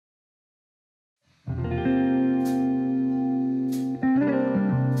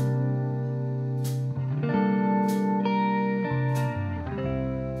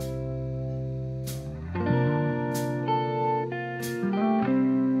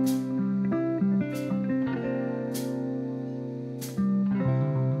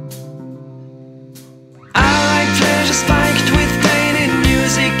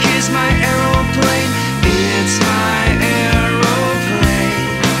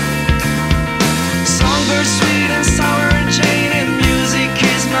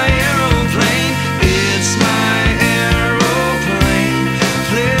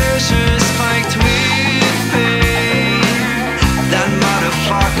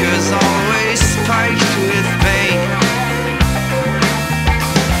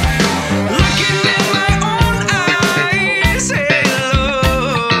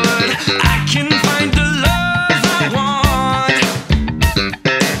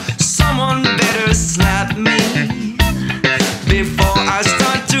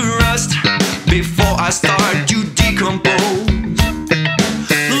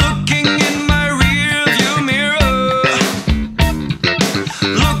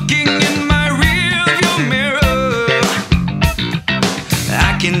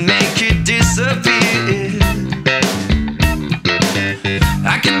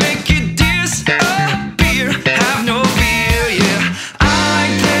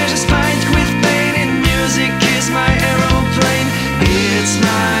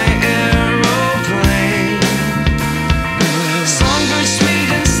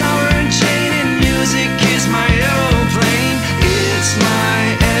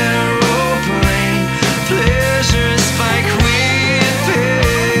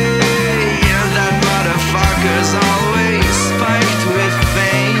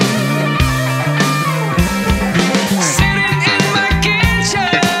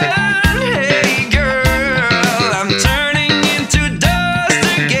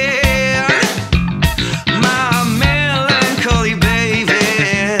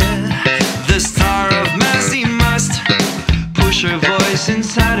voice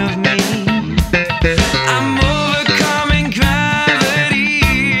inside of me. I'm overcoming gravity.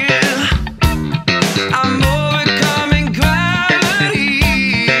 I'm overcoming gravity.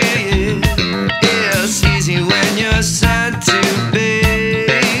 Yeah, it's easy when you're sad to be.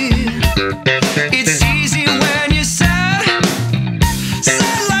 It's easy when you're sad,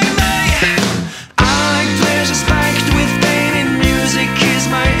 sad like me. I like pleasure spiked with pain, and music is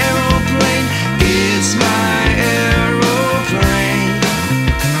my aeroplane. It's my aeroplane.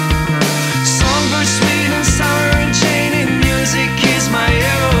 Songbird sweet and sour and Jane, and music is my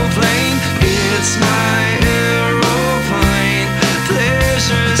aeroplane. It's my aeroplane.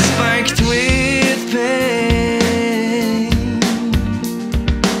 Pleasure spiked with pain.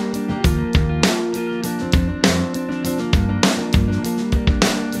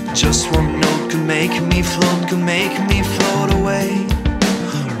 Just one note could make me float away.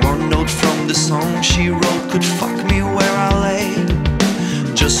 One note from the song she wrote could fuck me where I lay.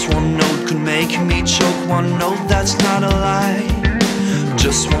 Just one note could make me choke, one note that's not a lie.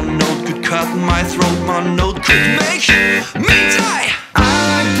 Just one note could cut my throat, one note could make me die.